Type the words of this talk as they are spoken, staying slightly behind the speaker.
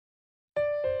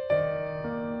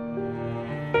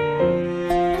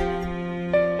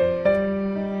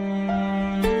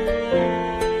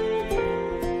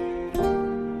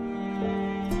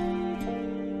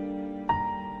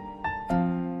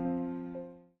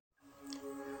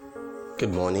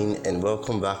Good morning and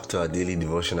welcome back to our daily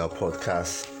devotional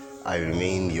podcast. I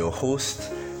remain your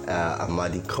host,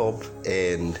 Amadi Kopp,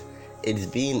 and it's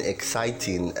been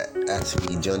exciting as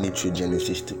we journey through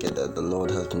Genesis together. The Lord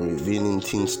has been revealing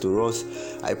things to us.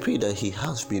 I pray that He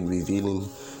has been revealing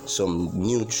some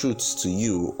new truths to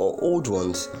you or old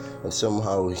ones, and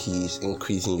somehow He is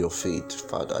increasing your faith.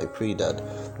 Father, I pray that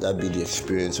be the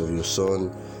experience of your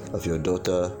son, of your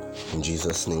daughter, in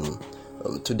Jesus' name.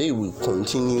 Today we'll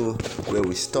continue where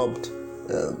we stopped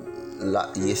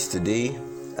yesterday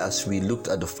as we looked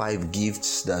at the 5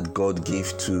 gifts that God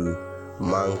gave to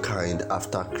mankind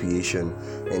after creation.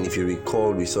 And if you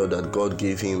recall, we saw that God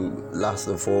gave him, last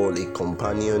of all, a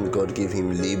companion. God gave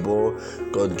him labor.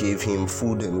 God gave him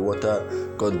food and water.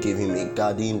 God gave him a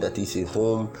garden, that is a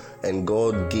home. And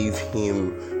God gave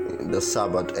him the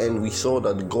Sabbath. And we saw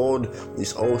that God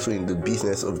is also in the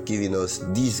business of giving us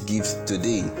these gifts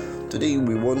today. Today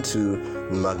we want to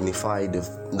magnify the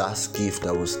last gift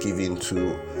that was given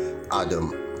to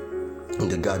Adam in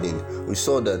the garden. We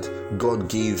saw that God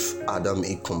gave Adam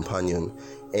a companion,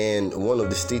 and one of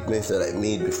the statements that I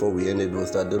made before we ended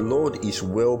was that the Lord is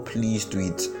well pleased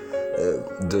with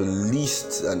the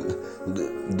least and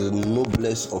the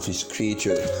noblest of his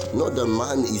creature. Not that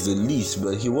man is the least,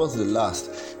 but he was the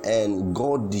last, and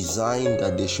God designed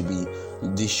that they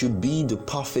should be the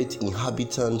perfect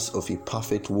inhabitants of a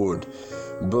perfect world.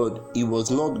 But it was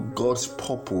not God's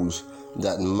purpose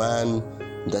that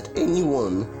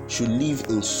anyone should live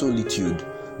in solitude.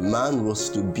 Man was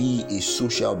to be a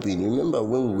social being. Remember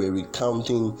when we were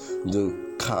recounting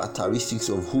the characteristics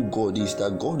of who God is,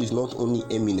 that God is not only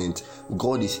eminent,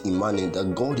 God is immanent,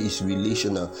 that God is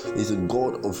relational, is a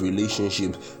God of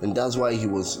relationship. And that's why he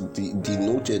was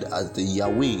denoted as the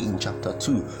Yahweh in chapter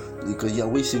 2, because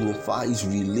Yahweh signifies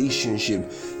relationship.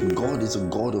 God is a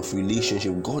God of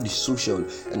relationship. God is social,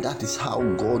 and that is how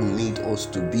God made us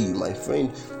to be. My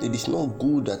friend, it is not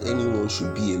good that anyone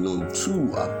should be alone.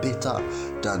 2 are better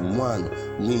than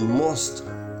 1. We must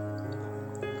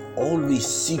always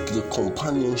seek the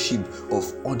companionship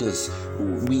of others.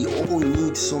 We all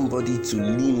need somebody to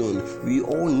lean on. We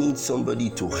all need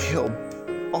somebody to help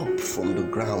up from the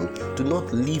ground, to not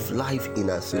live life in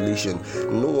isolation.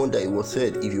 No wonder it was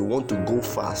said, if you want to go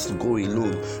fast, go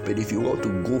alone, but if you want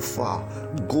to go far,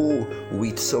 go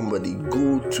with somebody,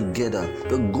 go together,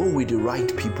 but go with the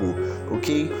right people.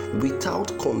 Okay,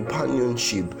 without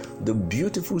companionship, the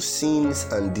beautiful scenes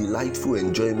and delightful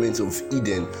enjoyments of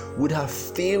Eden would have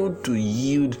failed to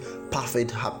yield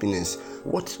perfect happiness.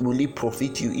 What will it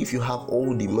profit you if you have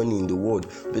all the money in the world,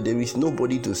 but there is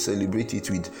nobody to celebrate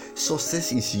it with?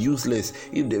 Success is useless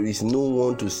if there is no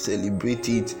one to celebrate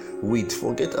it with.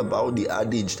 Forget about the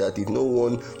adage that if no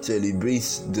one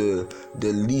celebrates the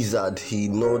lizard, he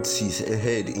nods his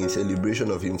head in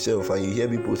celebration of himself. And you hear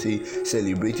people say,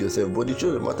 celebrate yourself. But the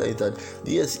truth of the matter is that,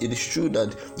 yes, it is true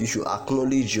that you should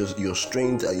acknowledge your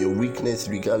strength and your weakness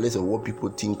regardless of what people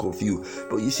think of you.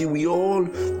 But you see, we all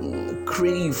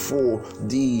crave for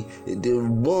the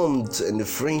warmth and the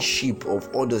friendship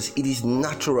of others. It is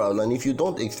natural, and if you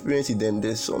don't experience it, then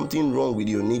there's something wrong with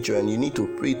your nature, and you need to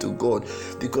pray to God,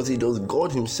 because it was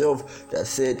God himself that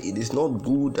said it is not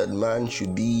good that man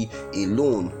should be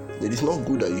alone. It is not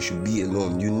good that you should be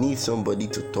alone. You need somebody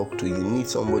to talk to. You need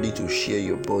somebody to share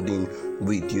your burden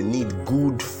with. You need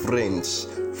good friends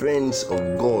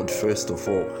of God first of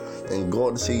all. And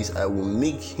God says, I will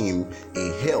make him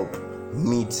a help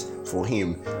meet for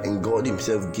him. And God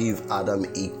himself gave Adam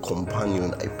a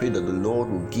companion. I pray that the Lord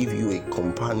will give you a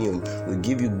companion, will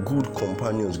give you good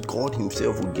companions. God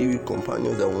himself will give you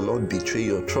companions that will not betray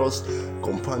your trust,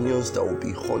 companions that will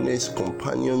be honest,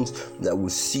 companions that will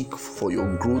seek for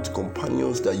your growth,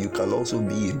 companions that you can also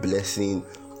be a blessing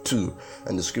to.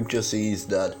 And the scripture says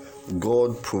that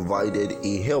God provided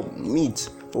a help meet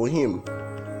for him,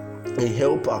 a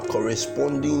helper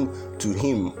corresponding to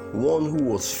him, one who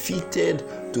was fitted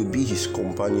to be his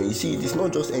companion. You see, it is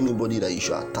not just anybody that you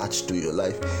should attach to your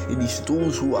life. It is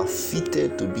those who are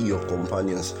fitted to be your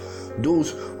companions,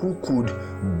 those who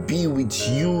could be with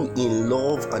you in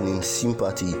love and in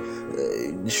sympathy.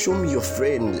 Show me your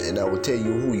friend and I will tell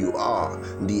you who you are.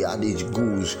 The adage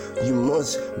goes,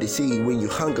 they say when you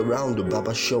hang around the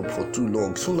barber shop for too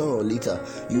long, sooner or later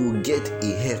you will get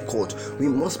a haircut. We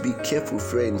must be careful,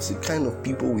 friends, the kind of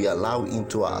people we allow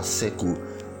into our circle.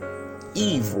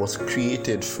 Eve was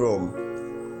created from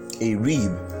a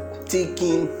rib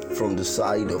taken from the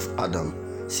side of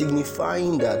Adam,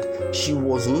 signifying that she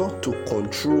was not to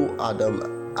control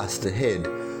Adam as the head,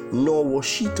 nor was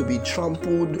she to be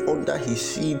trampled under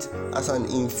his feet as an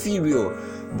inferior,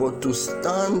 but to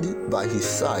stand by his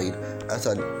side as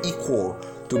an equal,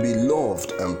 to be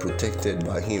loved and protected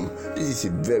by Him. This is a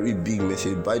very big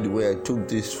message. By the way, I took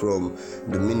this from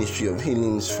the Ministry of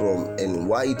Healings from Ellen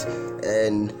White,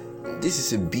 and this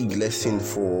is a big lesson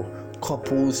for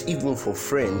couples, even for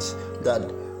friends, that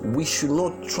we should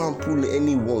not trample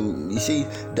anyone. He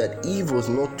said that Eve was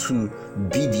not to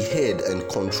be the head and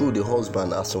control the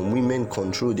husband as some women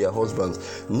control their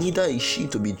husbands. Neither is she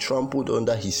to be trampled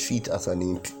under his feet as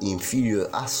an inferior,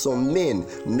 as some men,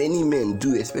 many men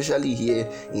do, especially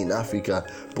here in Africa,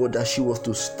 but that she was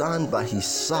to stand by his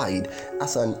side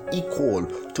as an equal,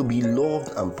 to be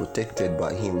loved and protected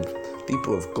by him.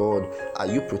 People of God, are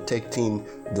you protecting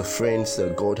the friends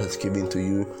that God has given to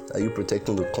you? Are you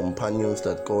protecting the companions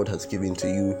that God has given to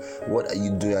you? What are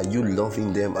you doing? Are you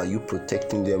loving them? Are you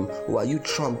protecting them? Or are you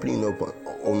trampling them?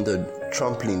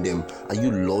 Are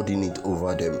you lording it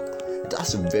over them?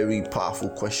 That's a very powerful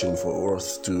question for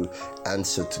us to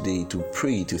answer today, to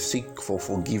pray, to seek for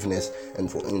forgiveness and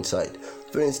for insight.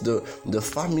 Friends, the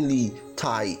family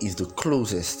tie is the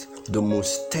closest, the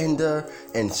most tender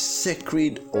and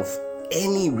sacred of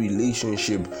any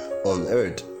relationship on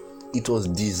earth. It was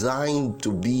designed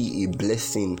to be a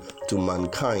blessing to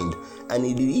mankind, and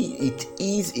it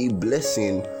is a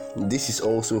blessing. This is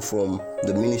also from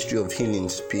the Ministry of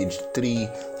Healings, page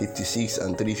 356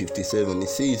 and 357. It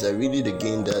says, I read it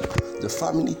again, that the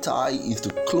family tie is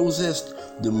the closest,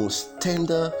 the most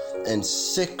tender and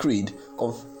sacred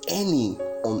of any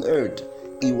on earth.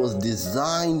 It was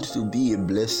designed to be a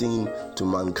blessing to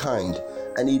mankind,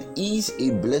 and it is a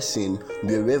blessing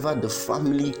wherever the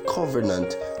family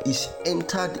covenant is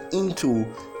entered into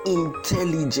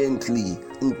intelligently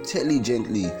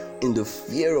in the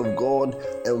fear of God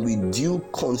and with due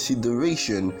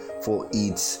consideration for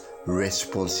its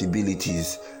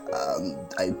responsibilities.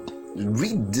 I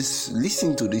read this,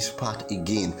 listen to this part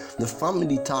again. The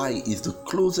family tie is the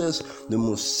closest, the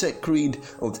most sacred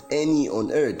of any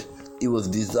on earth. It was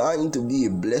designed to be a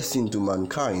blessing to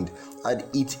mankind, and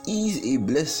it is a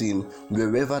blessing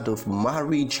wherever the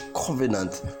marriage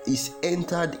covenant is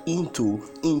entered into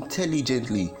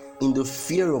intelligently in the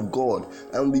fear of God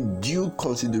and with due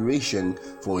consideration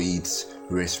for its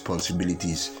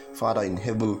responsibilities. Father in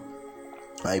heaven,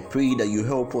 I pray that you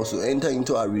help us to enter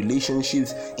into our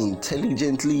relationships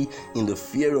intelligently in the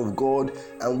fear of God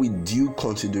and with due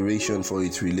consideration for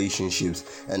its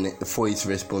relationships and for its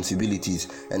responsibilities,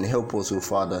 and help us,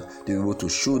 Father, to be able to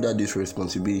shoulder these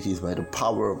responsibilities by the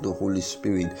power of the Holy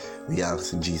Spirit. We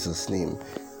ask in Jesus' name.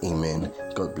 Amen.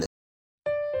 God bless.